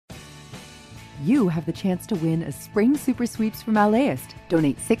you have the chance to win a spring super sweeps from LAist.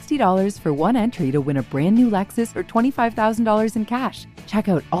 Donate $60 for one entry to win a brand new Lexus or $25,000 in cash. Check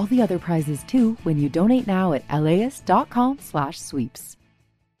out all the other prizes too when you donate now at laist.com/sweeps.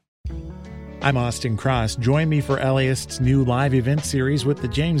 I'm Austin Cross. Join me for LAist's new live event series with the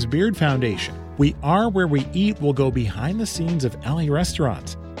James Beard Foundation. We Are Where We Eat will go behind the scenes of LA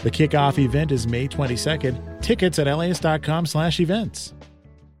restaurants. The kickoff event is May 22nd. Tickets at laist.com/events.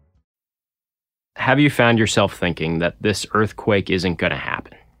 Have you found yourself thinking that this earthquake isn't going to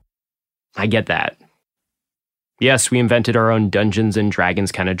happen? I get that. Yes, we invented our own Dungeons and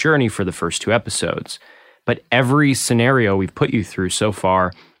Dragons kind of journey for the first 2 episodes, but every scenario we've put you through so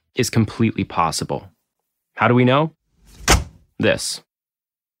far is completely possible. How do we know? This.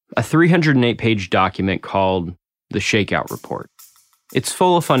 A 308-page document called the Shakeout Report. It's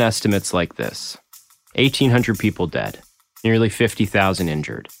full of fun estimates like this. 1,800 people dead, nearly 50,000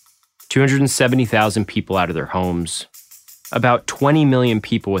 injured, 270,000 people out of their homes, about 20 million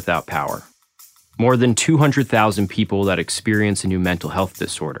people without power, more than 200,000 people that experience a new mental health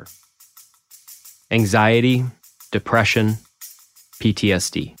disorder, anxiety, depression,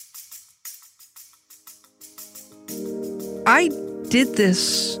 PTSD. I did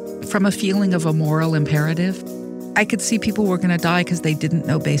this from a feeling of a moral imperative. I could see people were going to die because they didn't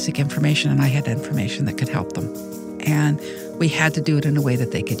know basic information, and I had information that could help them. And we had to do it in a way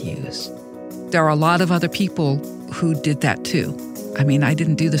that they could use. There are a lot of other people who did that too. I mean, I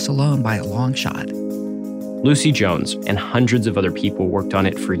didn't do this alone by a long shot. Lucy Jones and hundreds of other people worked on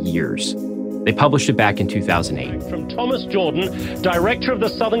it for years. They published it back in 2008. From Thomas Jordan, director of the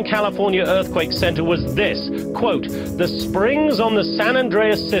Southern California Earthquake Center, was this, quote, "The springs on the San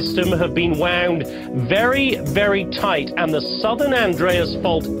Andreas system have been wound very, very tight, and the Southern Andreas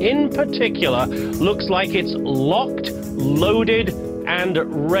Fault in particular looks like it's locked, loaded, and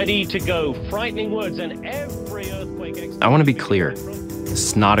ready to go." Frightening words, and every earthquake... I want to be clear. This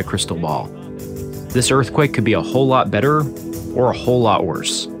is not a crystal ball. This earthquake could be a whole lot better or a whole lot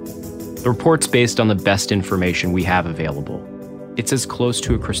worse. The report's based on the best information we have available. It's as close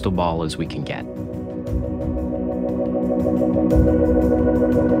to a crystal ball as we can get.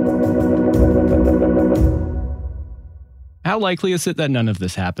 How likely is it that none of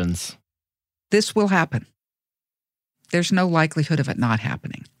this happens? This will happen. There's no likelihood of it not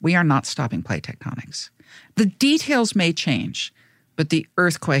happening. We are not stopping plate tectonics. The details may change, but the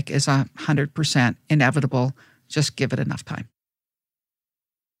earthquake is 100% inevitable. Just give it enough time.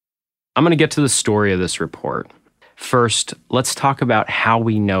 I'm going to get to the story of this report. First, let's talk about how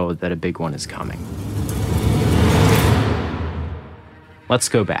we know that a big one is coming. Let's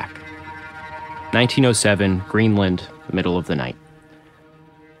go back. 1907, Greenland, middle of the night.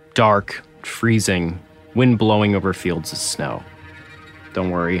 Dark, freezing, wind blowing over fields of snow.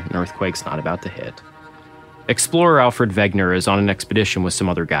 Don't worry, an earthquake's not about to hit. Explorer Alfred Wegener is on an expedition with some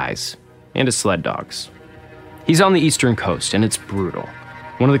other guys, and his sled dogs. He's on the eastern coast, and it's brutal.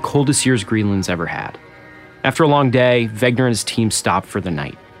 One of the coldest years Greenland's ever had. After a long day, Wegener and his team stop for the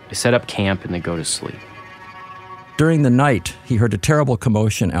night. They set up camp and they go to sleep. During the night, he heard a terrible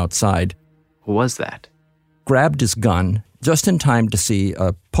commotion outside. What was that? Grabbed his gun, just in time to see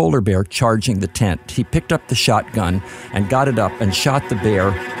a polar bear charging the tent. He picked up the shotgun and got it up and shot the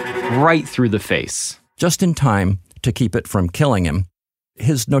bear right through the face. Just in time to keep it from killing him.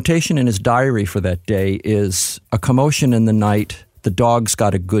 His notation in his diary for that day is a commotion in the night. The dogs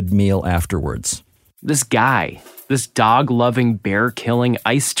got a good meal afterwards. This guy, this dog-loving, bear-killing,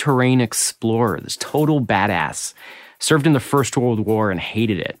 ice-terrain explorer, this total badass, served in the First World War and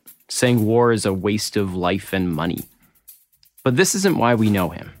hated it, saying war is a waste of life and money. But this isn't why we know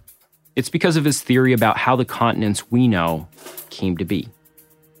him. It's because of his theory about how the continents we know came to be.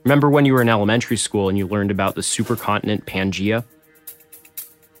 Remember when you were in elementary school and you learned about the supercontinent Pangaea?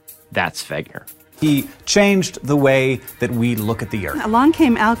 That's Wegener. He changed the way that we look at the Earth. Along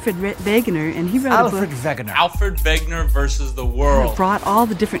came Alfred Wegener, and he wrote Alfred a book. Wegener. Alfred Wegener versus the world. Brought all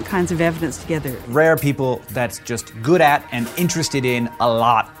the different kinds of evidence together. Rare people that's just good at and interested in a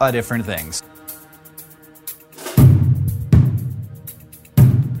lot of different things.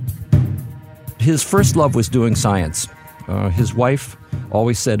 His first love was doing science. His wife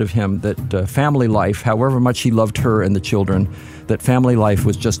always said of him that family life, however much he loved her and the children, that family life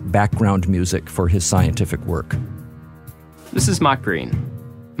was just background music for his scientific work. This is Mott Green.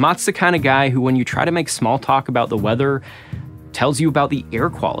 Mott's the kind of guy who, when you try to make small talk about the weather, tells you about the air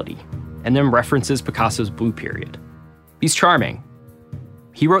quality, and then references Picasso's Blue Period. He's charming.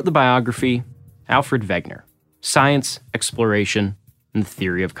 He wrote the biography, Alfred Wegener, Science, Exploration, and the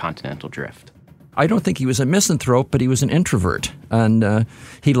Theory of Continental Drift. I don't think he was a misanthrope, but he was an introvert. And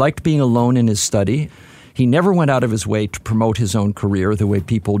he liked being alone in his study. He never went out of his way to promote his own career the way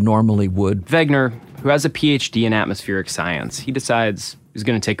people normally would. Wegener, who has a PhD in atmospheric science, he decides he's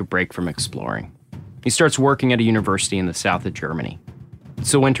going to take a break from exploring. He starts working at a university in the south of Germany.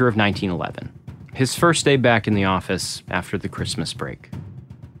 It's the winter of 1911. His first day back in the office after the Christmas break.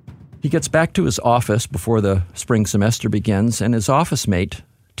 He gets back to his office before the spring semester begins, and his office mate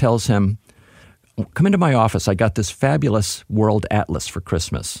tells him, "Come into my office. I got this fabulous world atlas for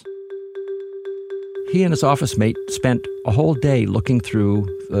Christmas." He and his office mate spent a whole day looking through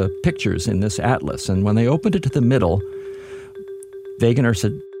the pictures in this atlas, and when they opened it to the middle, Wegener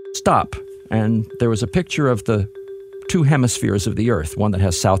said, "Stop." And there was a picture of the two hemispheres of the Earth, one that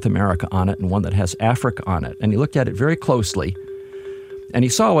has South America on it and one that has Africa on it. And he looked at it very closely, and he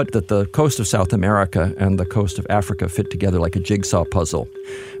saw that the coast of South America and the coast of Africa fit together like a jigsaw puzzle.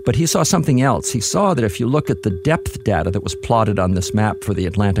 But he saw something else. He saw that if you look at the depth data that was plotted on this map for the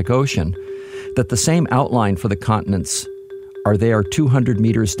Atlantic Ocean, that the same outline for the continents are there 200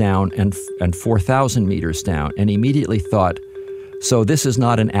 meters down and 4,000 meters down. And he immediately thought, so this is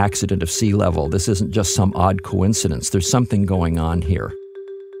not an accident of sea level. This isn't just some odd coincidence. There's something going on here.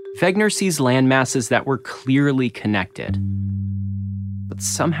 Wegener sees land masses that were clearly connected, but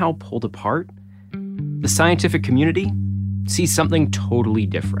somehow pulled apart. The scientific community sees something totally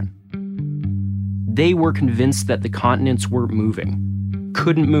different. They were convinced that the continents were moving,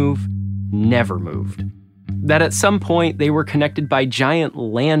 couldn't move, never moved. That at some point they were connected by giant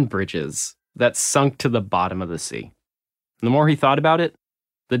land bridges that sunk to the bottom of the sea. And the more he thought about it,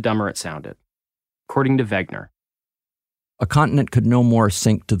 the dumber it sounded, according to Wegener. A continent could no more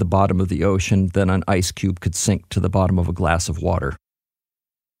sink to the bottom of the ocean than an ice cube could sink to the bottom of a glass of water.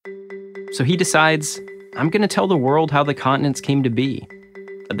 So he decides, I'm going to tell the world how the continents came to be,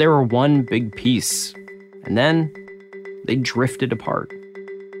 that they were one big piece, and then they drifted apart.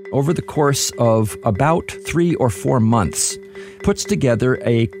 Over the course of about 3 or 4 months, puts together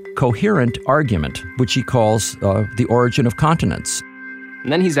a coherent argument, which he calls the origin of continents.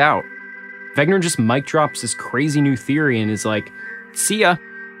 And then he's out. Wegener just mic drops this crazy new theory and is like, see ya,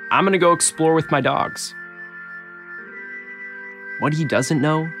 I'm gonna go explore with my dogs. What he doesn't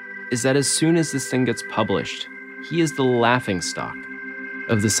know is that as soon as this thing gets published, he is the laughingstock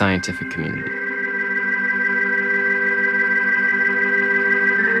of the scientific community.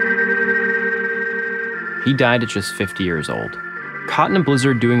 He died at just 50 years old, caught in a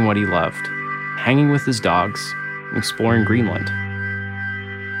blizzard doing what he loved, hanging with his dogs, and exploring Greenland.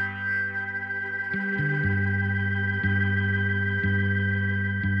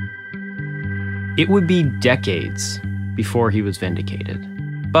 It would be decades before he was vindicated,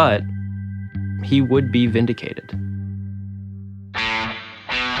 but he would be vindicated.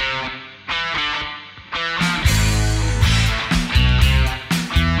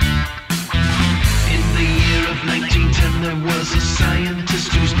 There was a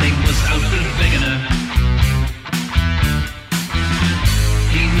scientist whose name was Alfred Wegener.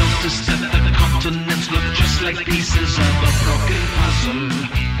 He noticed that the continents looked just like pieces of a broken puzzle.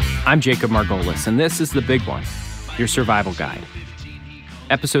 I'm Jacob Margolis, and this is The Big One, your survival guide.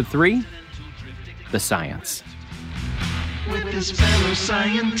 Episode 3, The Science. With his fellow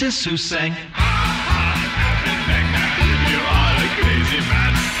scientists who sang, you are a crazy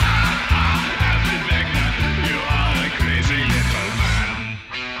man.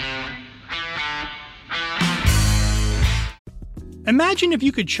 Imagine if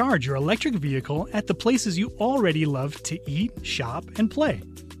you could charge your electric vehicle at the places you already love to eat, shop, and play.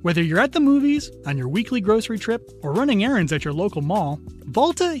 Whether you're at the movies, on your weekly grocery trip, or running errands at your local mall,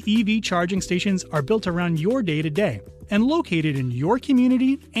 Volta EV charging stations are built around your day-to-day and located in your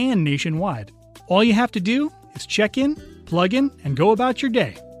community and nationwide. All you have to do is check in, plug in, and go about your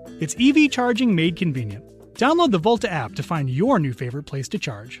day. It's EV charging made convenient. Download the Volta app to find your new favorite place to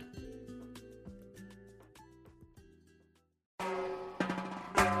charge.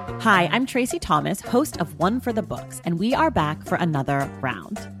 Hi, I'm Tracy Thomas, host of One for the Books, and we are back for another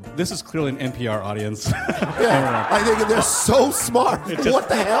round. This is clearly an NPR audience. Yeah, I think they're so smart. What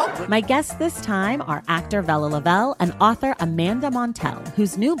the hell? My guests this time are actor Vella Lavelle and author Amanda Montell,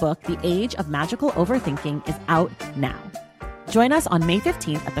 whose new book, The Age of Magical Overthinking, is out now. Join us on May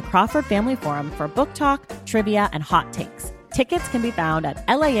 15th at the Crawford Family Forum for book talk, trivia, and hot takes. Tickets can be found at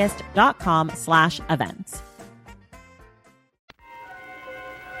laist.com/events.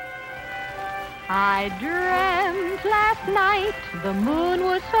 I dreamt last night the moon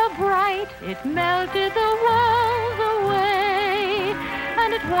was so bright it melted the walls away,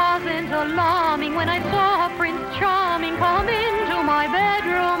 and it wasn't alarming when I saw Prince Charming come into to my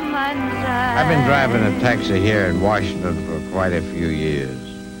bedroom and say, I've been driving a taxi here in Washington for quite a few years.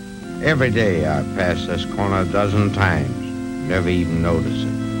 Every day I pass this corner a dozen times, never even notice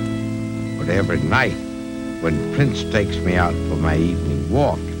it. But every night, when Prince takes me out for my evening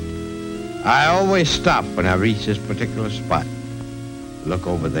walk, I always stop when I reach this particular spot. Look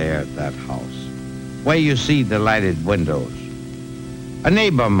over there at that house, where you see the lighted windows. A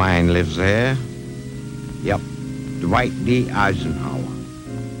neighbor of mine lives there. Yep, Dwight D. Eisenhower.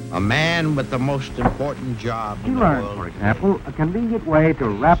 A man with the most important job in the world. For example, a convenient way to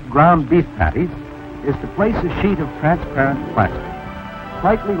wrap ground beef patties is to place a sheet of transparent plastic,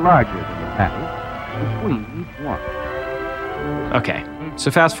 slightly larger than the patty, between each one. Okay, so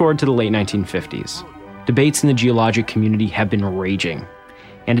fast forward to the late 1950s. Debates in the geologic community have been raging,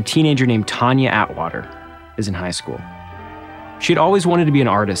 and a teenager named Tanya Atwater is in high school. She had always wanted to be an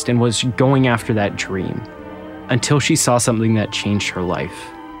artist and was going after that dream, until she saw something that changed her life.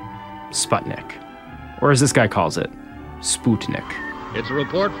 Sputnik. Or as this guy calls it, Sputnik. It's a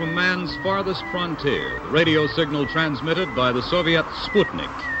report from man's farthest frontier, the radio signal transmitted by the Soviet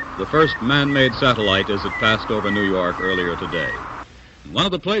Sputnik, the first man-made satellite as it passed over New York earlier today. One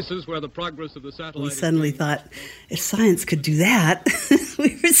of the places where the progress of the satellite... We suddenly thought, if science could do that,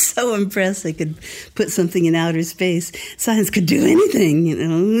 we were so impressed they could put something in outer space. Science could do anything, you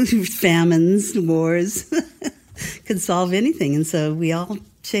know, famines, wars, could solve anything. And so we all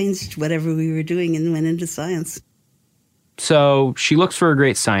changed whatever we were doing and went into science. So she looks for a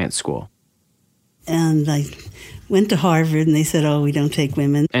great science school. And I went to Harvard and they said, oh, we don't take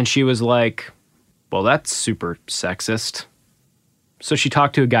women. And she was like, well, that's super sexist. So she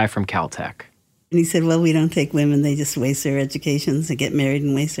talked to a guy from Caltech. And he said, well, we don't take women. They just waste their educations. They get married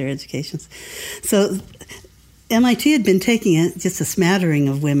and waste their educations. So MIT had been taking just a smattering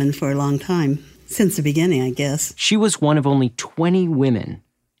of women for a long time, since the beginning, I guess. She was one of only 20 women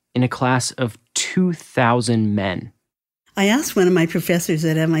in a class of 2,000 men. I asked one of my professors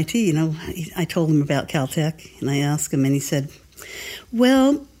at MIT, you know, I told him about Caltech, and I asked him, and he said,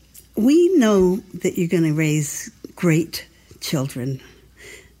 well, we know that you're going to raise great children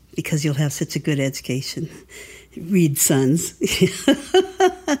because you'll have such a good education. Read sons.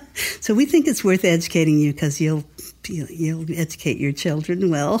 So we think it's worth educating you because you'll educate your children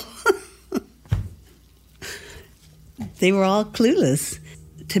well. They were all clueless.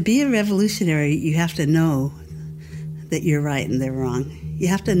 To be a revolutionary, you have to know that you're right and they're wrong. You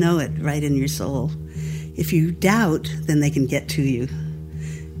have to know it right in your soul. If you doubt, then they can get to you.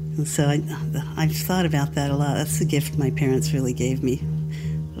 And so I've thought about that a lot. That's the gift my parents really gave me,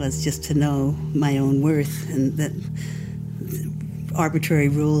 was just to know my own worth, and that arbitrary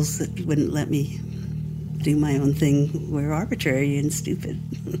rules that wouldn't let me do my own thing were arbitrary and stupid.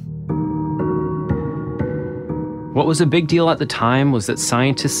 What was a big deal at the time was that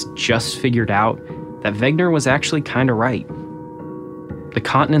scientists just figured out that Wegener was actually kind of right. The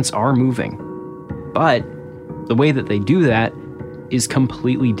continents are moving, but the way that they do that is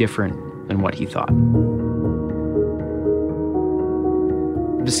completely different than what he thought.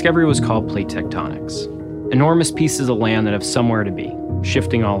 The discovery was called plate tectonics. Enormous pieces of land that have somewhere to be,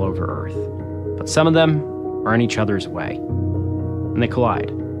 shifting all over Earth. But some of them are in each other's way, and they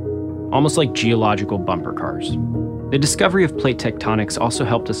collide, almost like geological bumper cars. The discovery of plate tectonics also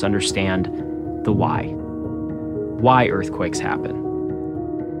helped us understand the why earthquakes happen.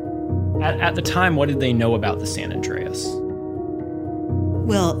 At the time, what did they know about the San Andreas?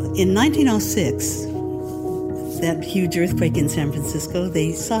 Well, in 1906, that huge earthquake in San Francisco,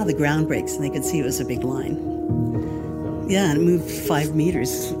 they saw the ground breaks and they could see it was a big line. Yeah, and it moved 5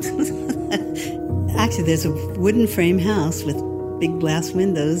 meters. Actually, there's a wooden frame house with big glass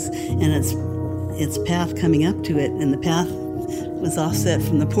windows, and its path coming up to it, and the path was offset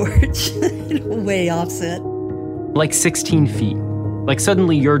from the porch, way offset. Like 16 feet. Like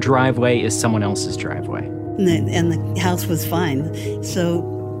suddenly your driveway is someone else's driveway. And the house was fine. So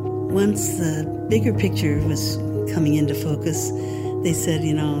once the bigger picture was coming into focus, they said,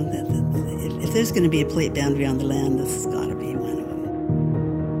 you know, that if there's going to be a plate boundary on the land, this has got to be one of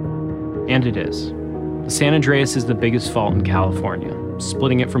them. And it is. The San Andreas is the biggest fault in California,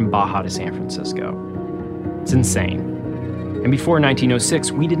 splitting it from Baja to San Francisco. It's insane. And before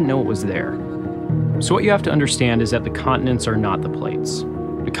 1906, we didn't know it was there. So what you have to understand is that the continents are not the plates.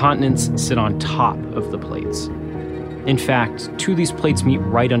 The continents sit on top of the plates. In fact, 2 of these plates meet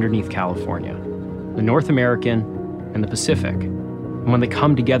right underneath California, the North American and the Pacific. And when they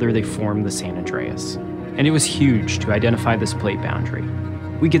come together, they form the San Andreas. And it was huge to identify this plate boundary.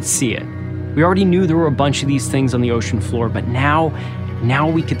 We could see it. We already knew there were a bunch of these things on the ocean floor, but now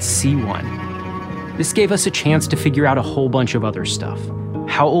we could see one. This gave us a chance to figure out a whole bunch of other stuff.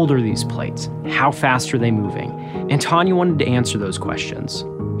 How old are these plates? How fast are they moving? And Tanya wanted to answer those questions,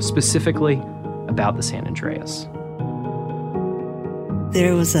 specifically about the San Andreas.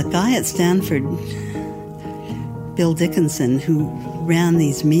 There was a guy at Stanford, Bill Dickinson, who ran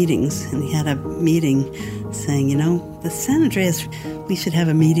these meetings, and he had a meeting saying, the San Andreas, we should have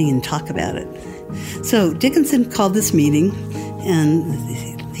a meeting and talk about it. So Dickinson called this meeting, and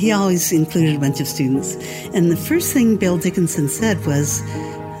he always included a bunch of students. And the first thing Bill Dickinson said was,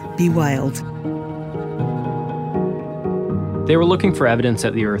 be wild. They were looking for evidence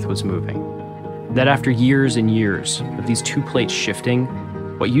that the Earth was moving. That after years and years of these two plates shifting,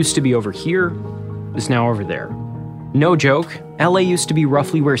 what used to be over here is now over there. No joke, LA used to be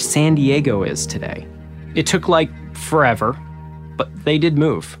roughly where San Diego is today. It took forever, but they did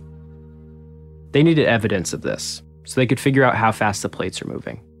move. They needed evidence of this so they could figure out how fast the plates are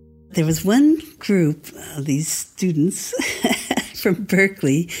moving. There was one group of these students from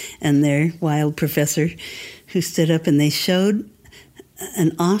Berkeley and their wild professor who stood up and they showed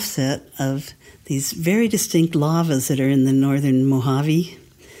an offset of these very distinct lavas that are in the northern Mojave.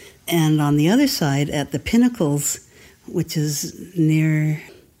 And on the other side, at the pinnacles, which is near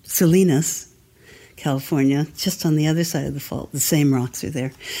Salinas, California, just on the other side of the fault, the same rocks are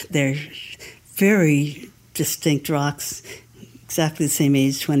there. They're very distinct rocks, exactly the same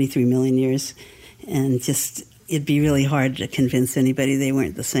age, 23 million years. And just, it'd be really hard to convince anybody they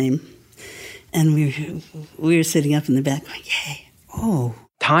weren't the same. And we were sitting up in the back going, yay, oh.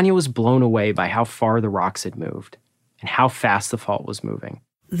 Tanya was blown away by how far the rocks had moved and how fast the fault was moving.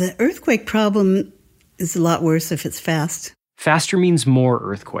 The earthquake problem is a lot worse if it's fast. Faster means more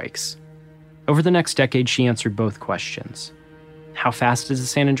earthquakes. Over the next decade, she answered both questions. How fast is the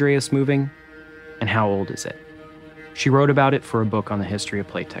San Andreas moving? And how old is it? She wrote about it for a book on the history of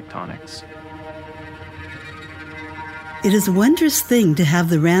plate tectonics. It is a wondrous thing to have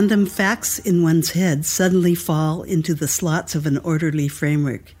the random facts in one's head suddenly fall into the slots of an orderly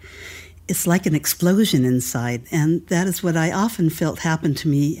framework. It's like an explosion inside, and that is what I often felt happened to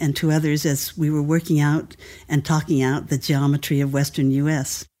me and to others as we were working out and talking out the geometry of Western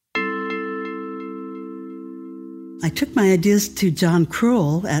U.S. I took my ideas to John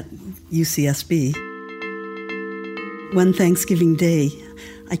Kroll at UCSB. One Thanksgiving Day,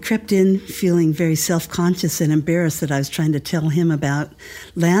 I crept in feeling very self-conscious and embarrassed that I was trying to tell him about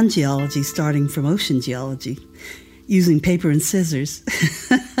land geology starting from ocean geology, using paper and scissors.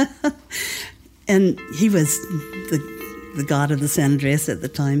 And he was the god of the San Andreas at the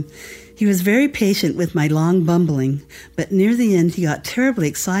time. He was very patient with my long bumbling, but near the end he got terribly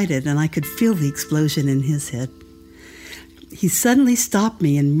excited and I could feel the explosion in his head. He suddenly stopped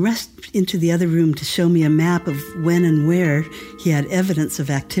me and rushed into the other room to show me a map of when and where he had evidence of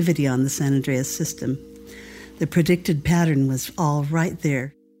activity on the San Andreas system. The predicted pattern was all right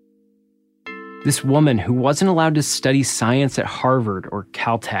there. This woman who wasn't allowed to study science at Harvard or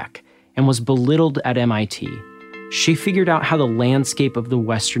Caltech and was belittled at MIT, she figured out how the landscape of the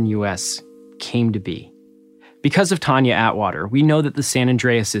Western U.S. came to be. Because of Tanya Atwater, we know that the San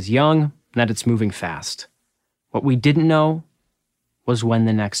Andreas is young and that it's moving fast. What we didn't know was when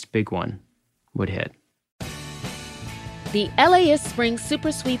the next big one would hit. The LAist Spring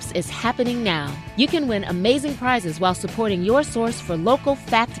Super Sweeps is happening now. You can win amazing prizes while supporting your source for local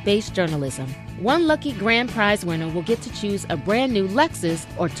fact-based journalism. One lucky grand prize winner will get to choose a brand new Lexus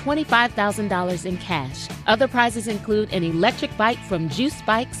or $25,000 in cash. Other prizes include an electric bike from Juice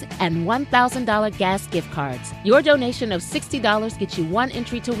Bikes and $1,000 gas gift cards. Your donation of $60 gets you one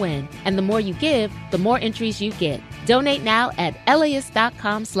entry to win, and the more you give, the more entries you get. Donate now at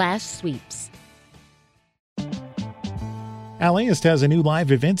LAist.com/sweeps. LAist has a new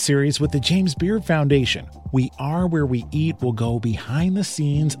live event series with the James Beard Foundation. We Are Where We Eat will go behind the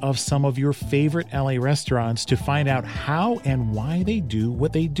scenes of some of your favorite LA restaurants to find out how and why they do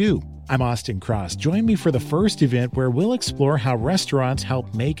what they do. I'm Austin Cross. Join me for the first event where we'll explore how restaurants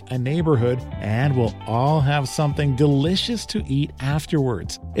help make a neighborhood, and we'll all have something delicious to eat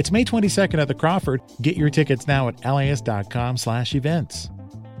afterwards. It's May 22nd at the Crawford. Get your tickets now at LAist.com/events.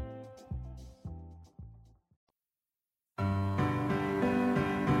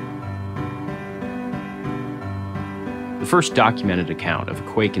 The first documented account of a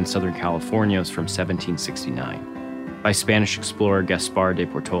quake in Southern California is from 1769 by Spanish explorer Gaspar de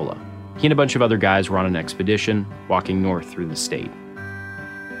Portola. He and a bunch of other guys were on an expedition walking north through the state.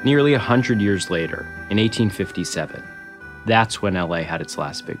 Nearly 100 years later, in 1857, that's when LA had its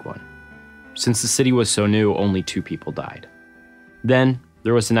last big one. Since the city was so new, only 2 people died. Then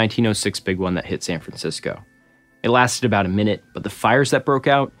there was the 1906 big one that hit San Francisco. It lasted about a minute, but the fires that broke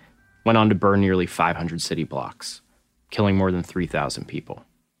out went on to burn nearly 500 city blocks, killing more than 3,000 people.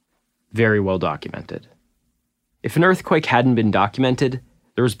 Very well documented. If an earthquake hadn't been documented,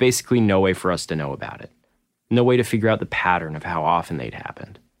 there was basically no way for us to know about it. No way to figure out the pattern of how often they'd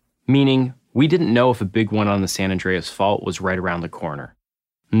happened. Meaning, we didn't know if a big one on the San Andreas Fault was right around the corner.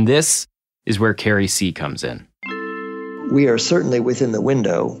 And this is where Carrie C comes in. We are certainly within the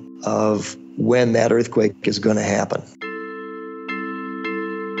window of when that earthquake is going to happen.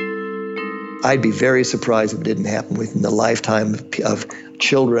 I'd be very surprised if it didn't happen within the lifetime of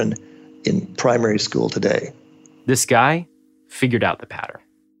children in primary school today. This guy figured out the pattern.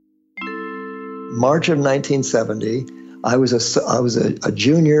 March of 1970, I was a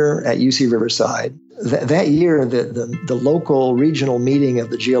junior at UC Riverside. That year, the local regional meeting of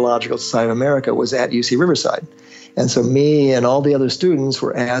the Geological Society of America was at UC Riverside. And so me and all the other students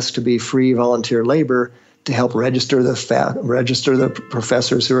were asked to be free volunteer labor to help register the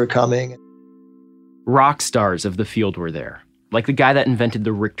professors who were coming. Rock stars of the field were there, like the guy that invented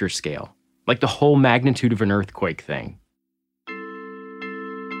the Richter scale, like the whole magnitude of an earthquake thing.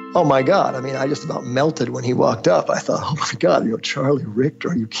 Oh my God, I mean, I just about melted when he walked up. I thought, oh my God, Charlie Richter,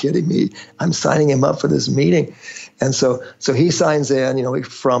 are you kidding me? I'm signing him up for this meeting. And so he signs in,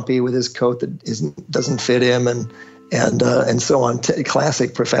 frumpy with his coat that doesn't fit him and so on,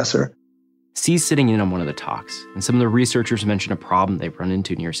 classic professor. C's sitting in on one of the talks, and some of the researchers mention a problem they've run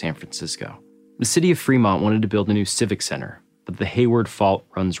into near San Francisco. The city of Fremont wanted to build a new civic center, but the Hayward Fault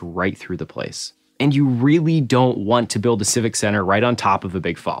runs right through the place. And you really don't want to build a civic center right on top of a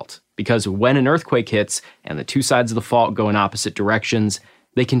big fault, because when an earthquake hits and the two sides of the fault go in opposite directions,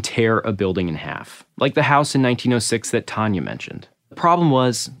 they can tear a building in half, like the house in 1906 that Tanya mentioned. The problem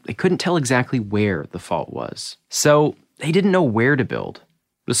was they couldn't tell exactly where the fault was, so they didn't know where to build.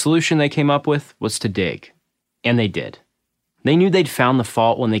 The solution they came up with was to dig, and they did. They knew they'd found the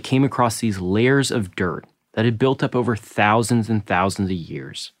fault when they came across these layers of dirt that had built up over thousands and thousands of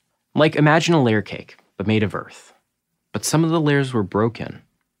years. Like, imagine a layer cake, but made of earth. But some of the layers were broken,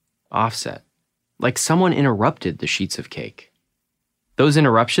 offset, like someone interrupted the sheets of cake. Those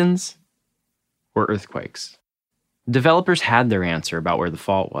interruptions were earthquakes. Developers had their answer about where the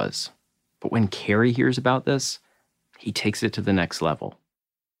fault was, but when Carrie hears about this, he takes it to the next level.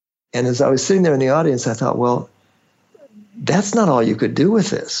 And as I was sitting there in the audience, I thought, well, that's not all you could do with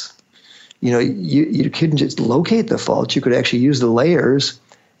this. You couldn't just locate the fault. You could actually use the layers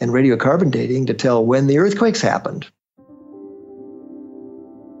and radiocarbon dating to tell when the earthquakes happened.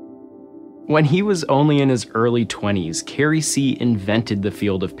 When he was only in his early 20s, Carrie C invented the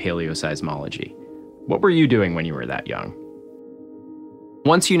field of paleoseismology. What were you doing when you were that young?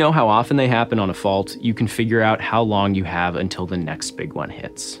 Once you know how often they happen on a fault, you can figure out how long you have until the next big one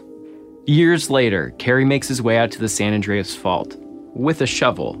hits. Years later, Carrie makes his way out to the San Andreas Fault with a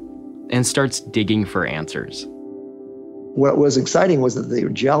shovel and starts digging for answers. What was exciting was that the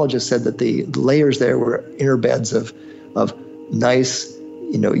geologist said that the layers there were inner beds of nice,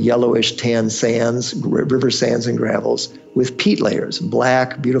 yellowish tan sands, river sands and gravels with peat layers,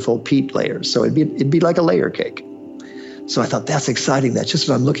 black, beautiful peat layers. So it'd be like a layer cake. So I thought, that's exciting. That's just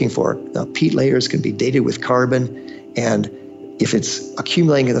what I'm looking for. Now, peat layers can be dated with carbon, and if it's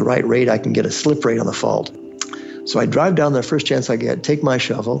accumulating at the right rate, I can get a slip rate on the fault. So I drive down the first chance I get, take my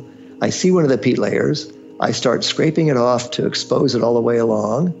shovel, I see one of the peat layers, I start scraping it off to expose it all the way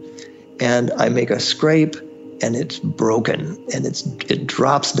along, and I make a scrape, and it's broken, and it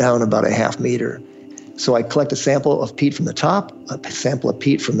drops down about a half meter. So I collect a sample of peat from the top, a sample of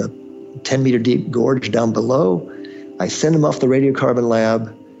peat from the 10-meter deep gorge down below. I send them off the radiocarbon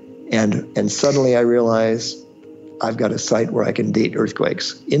lab, and suddenly I realize I've got a site where I can date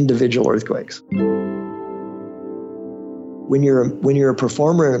earthquakes, individual earthquakes. When you're a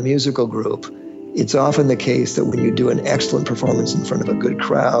performer in a musical group, it's often the case that when you do an excellent performance in front of a good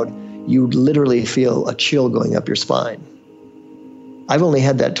crowd, you literally feel a chill going up your spine. I've only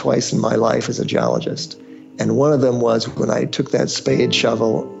had that twice in my life as a geologist. And one of them was when I took that spade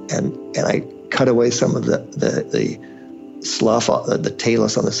shovel and I cut away some of the slough, the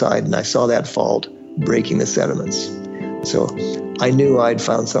talus on the side, and I saw that fault breaking the sediments. So I knew I'd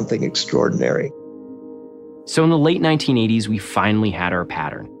found something extraordinary. So in the late 1980s, we finally had our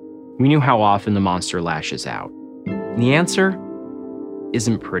pattern. We knew how often the monster lashes out. And the answer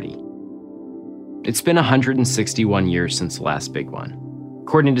isn't pretty. It's been 161 years since the last big one.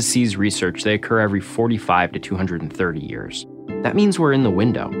 According to C's research, they occur every 45 to 230 years. That means we're in the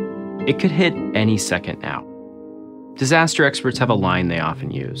window. It could hit any second now. Disaster experts have a line they often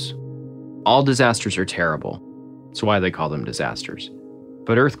use. All disasters are terrible. That's why they call them disasters.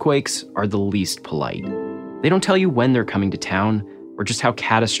 But earthquakes are the least polite. They don't tell you when they're coming to town or just how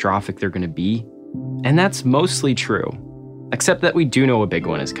catastrophic they're going to be. And that's mostly true, except that we do know a big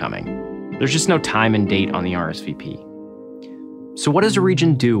one is coming. There's just no time and date on the RSVP. So what does a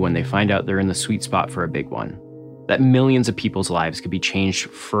region do when they find out they're in the sweet spot for a big one? That millions of people's lives could be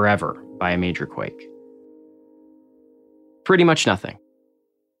changed forever by a major quake? Pretty much nothing.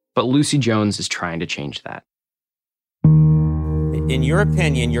 But Lucy Jones is trying to change that. In your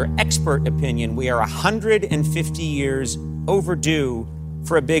opinion, your expert opinion, we are 150 years overdue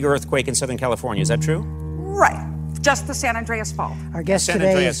for a big earthquake in Southern California. Is that true? Right. Just the San Andreas Fault. Our guest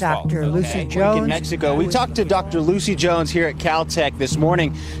today is Dr. Lucy Jones. In Mexico. We talked to Dr. Lucy Jones here at Caltech this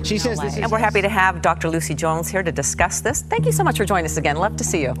morning. She says this is... And we're happy to have Dr. Lucy Jones here to discuss this. Thank you so much for joining us again. Love to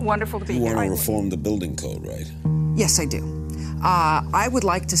see you. Wonderful to be here. You want to reform the building code, right? Yes, I do. I would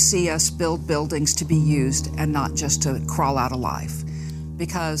like to see us build buildings to be used and not just to crawl out alive.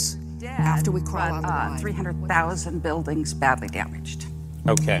 Because after we crawl out alive... 300,000 buildings badly damaged.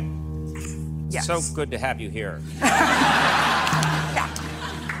 Okay. Yes. So good to have you here. Yeah.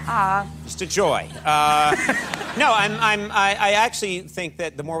 Just a joy. No, I actually think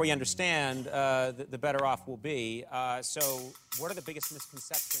that the more we understand, the better off we'll be. So what are the biggest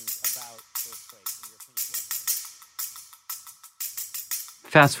misconceptions about earthquakes in your opinion?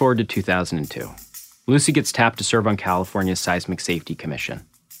 Fast forward to 2002. Lucy gets tapped to serve on California's Seismic Safety Commission,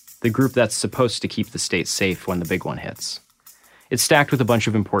 the group that's supposed to keep the state safe when the big one hits. It's stacked with a bunch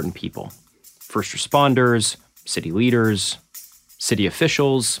of important people. First responders, city leaders, city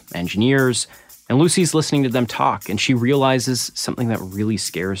officials, engineers, and Lucy's listening to them talk, and she realizes something that really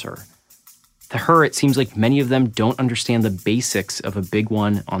scares her. To her, it seems like many of them don't understand the basics of a big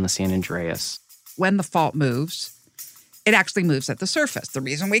one on the San Andreas. When the fault moves, it actually moves at the surface. The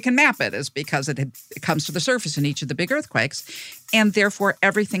reason we can map it is because it comes to the surface in each of the big earthquakes, and therefore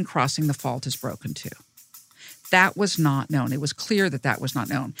everything crossing the fault is broken too. That was not known. It was clear that was not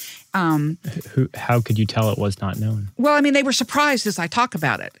known. How could you tell it was not known? Well, I mean, they were surprised as I talk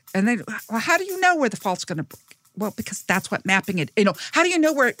about it. And they, well, how do you know where the fault's going to break? Well, because that's what mapping it, how do you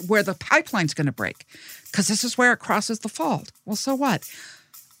know where the pipeline's going to break? Because this is where it crosses the fault. Well, so what?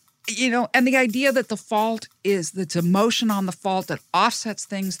 And the idea that the fault is that's a motion on the fault that offsets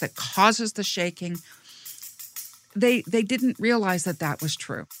things, that causes the shaking, they didn't realize that was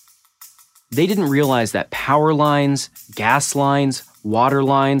true. They didn't realize that power lines, gas lines, water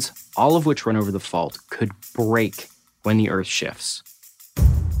lines, all of which run over the fault, could break when the Earth shifts.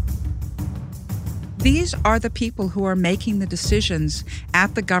 These are the people who are making the decisions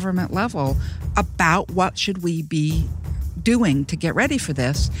at the government level about what should we be doing to get ready for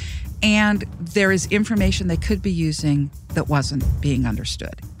this. And there is information they could be using that wasn't being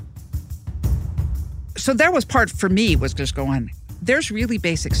understood. So that was part for me was just going, there's really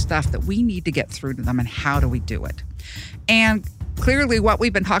basic stuff that we need to get through to them, and how do we do it? And clearly what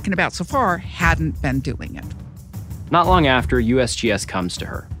we've been talking about so far hadn't been doing it. Not long after, USGS comes to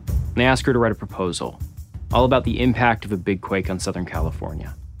her, and they ask her to write a proposal, all about the impact of a big quake on Southern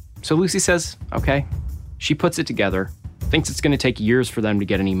California. So Lucy says, okay. She puts it together, thinks it's going to take years for them to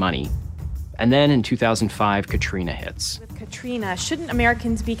get any money. And then in 2005, Katrina hits. With Katrina, shouldn't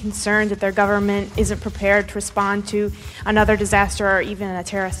Americans be concerned that their government isn't prepared to respond to another disaster or even a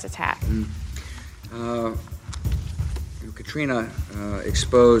terrorist attack? Katrina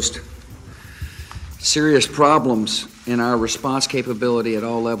exposed serious problems in our response capability at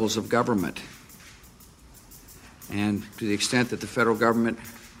all levels of government. And to the extent that the federal government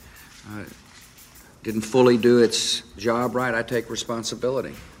didn't fully do its job right, I take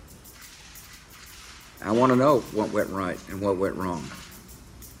responsibility. I want to know what went right and what went wrong.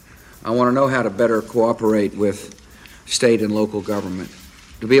 I want to know how to better cooperate with state and local government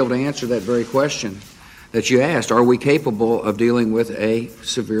to be able to answer that very question that you asked. Are we capable of dealing with a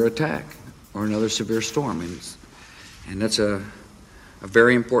severe attack or another severe storm? And that's a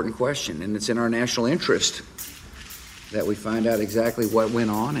very important question, and it's in our national interest that we find out exactly what went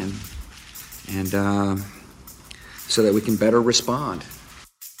on and so that we can better respond.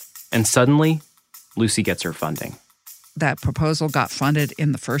 And suddenly, Lucy gets her funding. That proposal got funded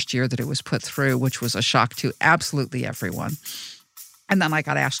in the first year that it was put through, which was a shock to absolutely everyone. And then I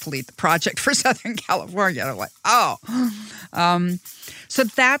got asked to lead the project for Southern California. And I'm like, oh. So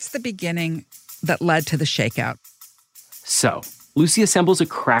that's the beginning that led to the shakeout. So Lucy assembles a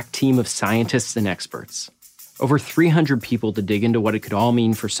crack team of scientists and experts, over 300 people to dig into what it could all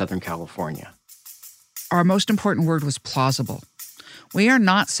mean for Southern California. Our most important word was plausible. We are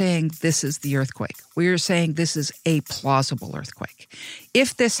not saying this is the earthquake. We are saying this is a plausible earthquake.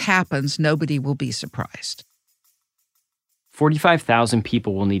 If this happens, nobody will be surprised. 45,000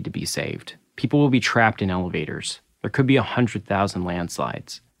 people will need to be saved. People will be trapped in elevators. There could be 100,000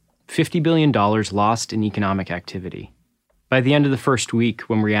 landslides. $50 billion lost in economic activity. By the end of the first week,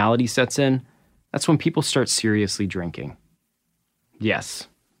 when reality sets in, that's when people start seriously drinking. Yes,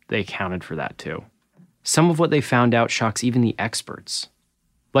 they accounted for that too. Some of what they found out shocks even the experts,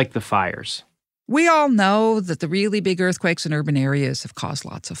 like the fires. We all know that the really big earthquakes in urban areas have caused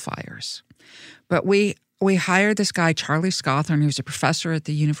lots of fires. But we hired this guy, Charlie Scothern, who's a professor at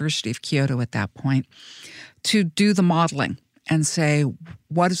the University of Kyoto at that point, to do the modeling and say,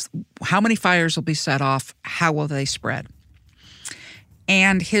 how many fires will be set off? How will they spread?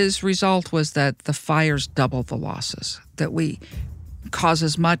 And his result was that the fires double the losses, that we cause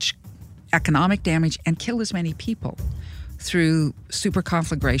as much economic damage and kill as many people through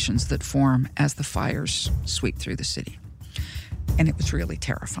superconflagrations that form as the fires sweep through the city. And it was really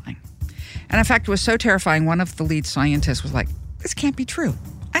terrifying. And in fact, it was so terrifying, one of the lead scientists was like, this can't be true.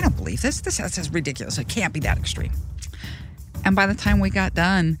 I don't believe this. This is ridiculous. It can't be that extreme. And by the time we got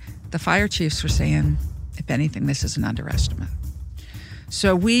done, the fire chiefs were saying, if anything, this is an underestimate.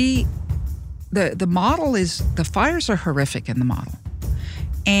 So the model is, the fires are horrific in the model.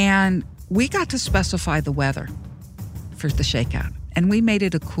 And we got to specify the weather for the shakeout. And we made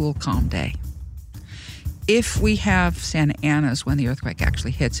it a cool, calm day. If we have Santa Ana's when the earthquake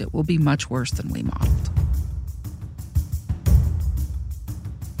actually hits, it will be much worse than we modeled.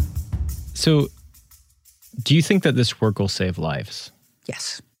 So, do you think that this work will save lives?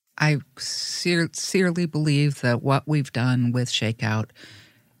 Yes. I sincerely believe that what we've done with Shakeout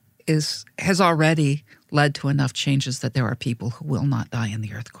has already led to enough changes that there are people who will not die in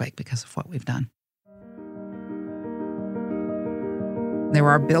the earthquake because of what we've done. There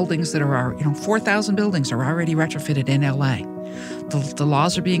are buildings that are, 4,000 buildings are already retrofitted in LA. The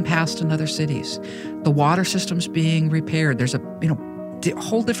laws are being passed in other cities. The water system's being repaired. There's a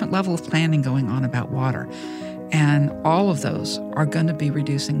whole different level of planning going on about water. And all of those are going to be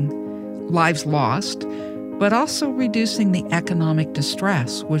reducing lives lost, but also reducing the economic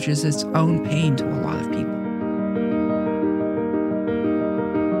distress, which is its own pain to a lot of people.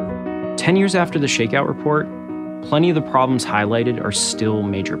 10 years after the Shakeout report, plenty of the problems highlighted are still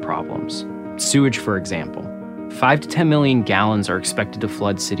major problems. Sewage, for example. 5 to 10 million gallons are expected to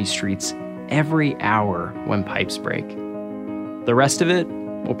flood city streets every hour when pipes break. The rest of it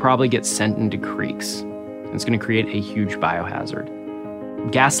will probably get sent into creeks. It's going to create a huge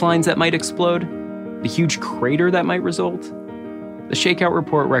biohazard. Gas lines that might explode, the huge crater that might result. The Shakeout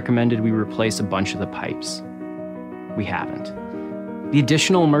report recommended we replace a bunch of the pipes. We haven't. The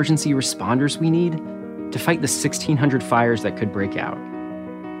additional emergency responders we need to fight the 1,600 fires that could break out.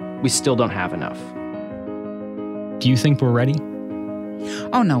 We still don't have enough. Do you think we're ready?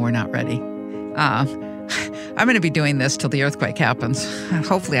 Oh, no, we're not ready. I'm going to be doing this till the earthquake happens.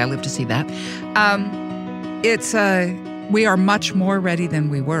 Hopefully I live to see that. We are much more ready than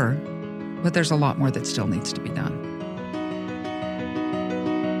we were, but there's a lot more that still needs to be done.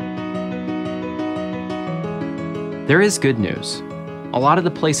 There is good news. A lot of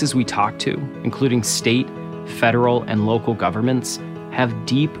the places we talk to, including state, federal, and local governments, have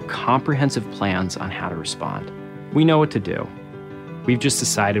deep, comprehensive plans on how to respond. We know what to do. We've just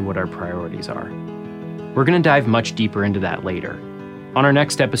decided what our priorities are. We're going to dive much deeper into that later. On our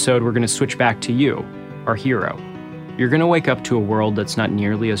next episode, we're going to switch back to you, our hero. You're going to wake up to a world that's not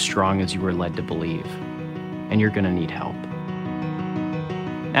nearly as strong as you were led to believe, and you're going to need help.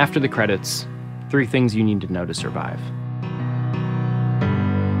 After the credits, 3 things you need to know to survive.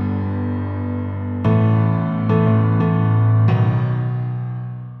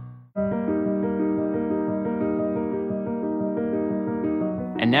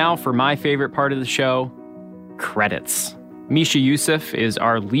 And now for my favorite part of the show, credits. Misha Yusuf is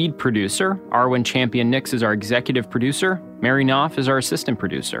our lead producer. Arwen Champion-Nix is our executive producer. Mary Knopf is our assistant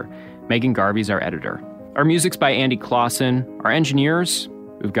producer. Megan Garvey's our editor. Our music's by Andy Clausen. Our engineers,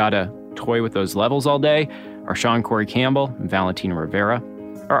 who've got to toy with those levels all day, are Sean Corey Campbell and Valentina Rivera.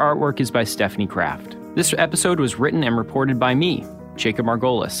 Our artwork is by Stephanie Kraft. This episode was written and reported by me, Jacob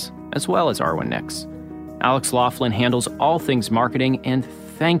Margolis, as well as Arwen Nix. Alex Laughlin handles all things marketing, and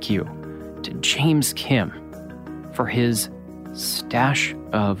thank you to James Kim for his stash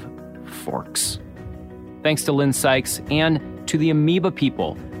of forks. Thanks to Lynn Sykes and to the Amoeba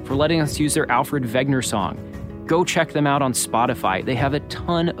people for letting us use their Alfred Wegener song. Go check them out on Spotify. They have a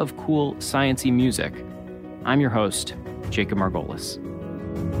ton of cool science-y music. I'm your host, Jacob Margolis.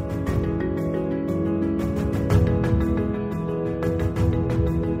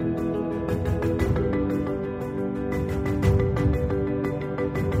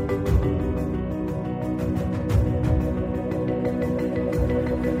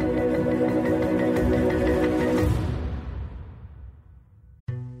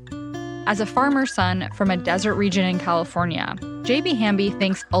 As a farmer's son from a desert region in California, J.B. Hamby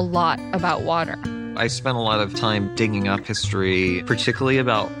thinks a lot about water. I spent a lot of time digging up history, particularly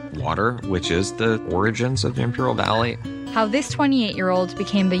about water, which is the origins of the Imperial Valley. How this 28-year-old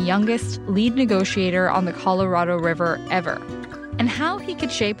became the youngest lead negotiator on the Colorado River ever, and how he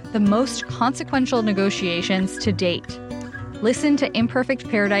could shape the most consequential negotiations to date. Listen to Imperfect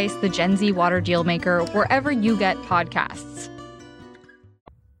Paradise, the Gen Z Water Dealmaker, wherever you get podcasts.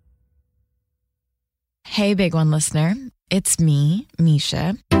 Hey, Big One listener. It's me,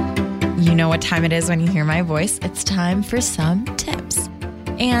 Misha. You know what time it is when you hear my voice. It's time for some tips.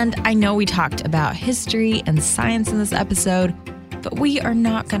 And I know we talked about history and science in this episode, but we are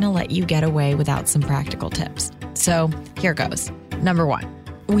not going to let you get away without some practical tips. So here goes. Number 1,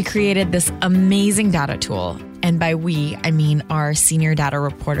 we created this amazing data tool. And by we, I mean our senior data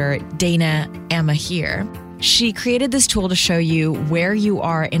reporter, Dana Amahir. She created this tool to show you where you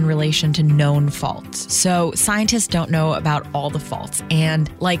are in relation to known faults. So scientists don't know about all the faults.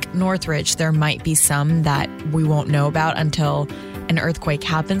 And like Northridge, there might be some that we won't know about until an earthquake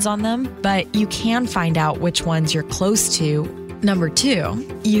happens on them. But you can find out which ones you're close to. Number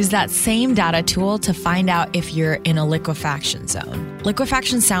 2, use that same data tool to find out if you're in a liquefaction zone.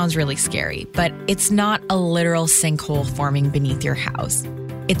 Liquefaction sounds really scary, but it's not a literal sinkhole forming beneath your house.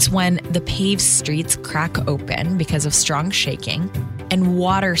 It's when the paved streets crack open because of strong shaking and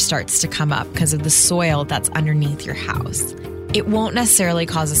water starts to come up because of the soil that's underneath your house. It won't necessarily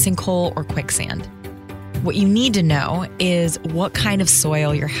cause a sinkhole or quicksand. What you need to know is what kind of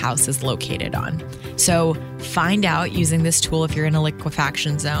soil your house is located on. So find out using this tool if you're in a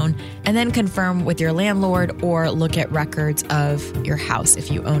liquefaction zone, and then confirm with your landlord or look at records of your house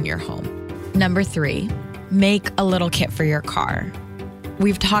if you own your home. Number 3, make a little kit for your car.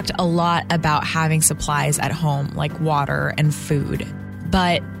 We've talked a lot about having supplies at home like water and food,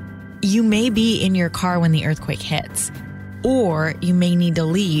 but you may be in your car when the earthquake hits. Or you may need to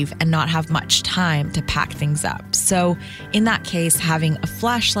leave and not have much time to pack things up. So in that case, having a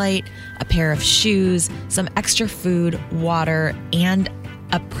flashlight, a pair of shoes, some extra food, water, and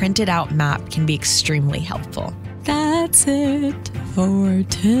a printed out map can be extremely helpful. That's it for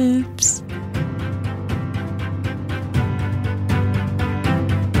tips.